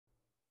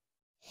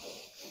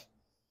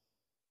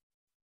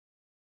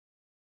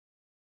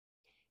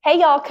Hey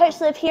y'all,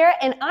 Coach Liv here,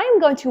 and I'm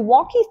going to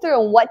walk you through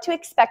on what to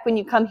expect when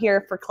you come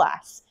here for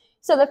class.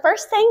 So the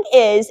first thing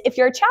is, if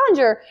you're a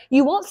challenger,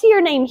 you won't see your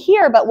name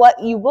here, but what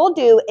you will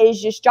do is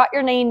just jot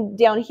your name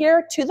down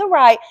here to the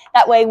right.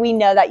 That way we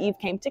know that you've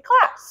came to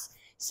class.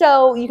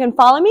 So you can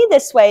follow me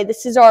this way.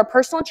 This is our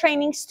personal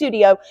training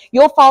studio.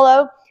 You'll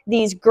follow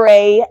these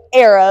gray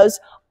arrows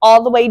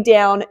all the way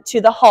down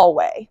to the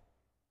hallway.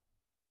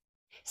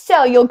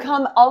 So you'll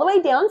come all the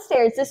way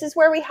downstairs. This is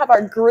where we have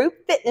our group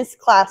fitness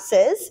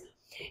classes.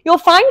 You'll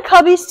find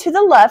cubbies to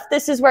the left.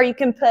 This is where you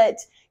can put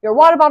your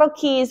water bottle,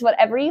 keys,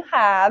 whatever you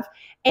have.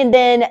 And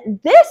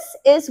then this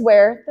is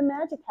where the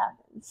magic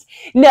happens.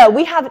 No,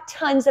 we have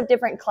tons of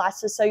different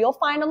classes. So you'll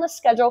find on the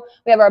schedule,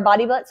 we have our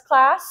Body Blitz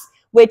class,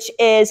 which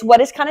is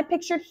what is kind of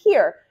pictured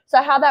here.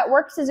 So how that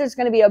works is there's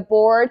going to be a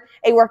board,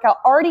 a workout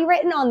already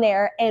written on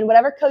there, and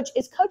whatever coach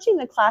is coaching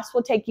the class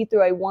will take you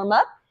through a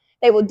warm-up.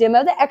 They will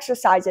demo the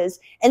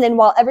exercises, and then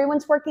while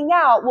everyone's working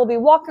out, we'll be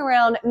walking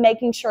around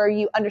making sure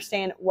you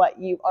understand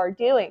what you are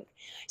doing.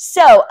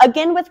 So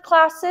again, with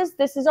classes,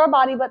 this is our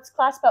Body Blitz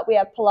class, but we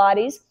have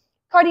Pilates,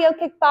 cardio,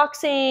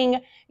 kickboxing,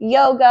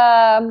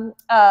 yoga,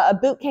 a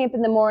boot camp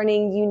in the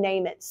morning, you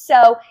name it.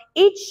 So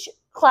each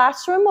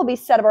classroom will be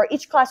set up, or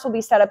each class will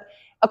be set up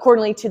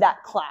accordingly to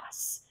that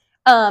class.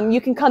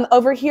 You can come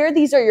over here.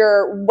 These are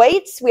your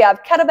weights. We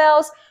have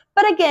kettlebells.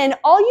 But again,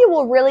 all you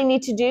will really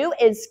need to do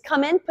is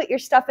come in, put your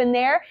stuff in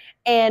there,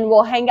 and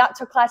we'll hang out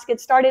till class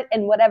gets started,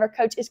 and whatever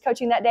coach is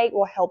coaching that day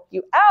will help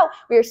you out.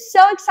 We are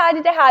so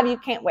excited to have you.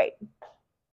 Can't wait.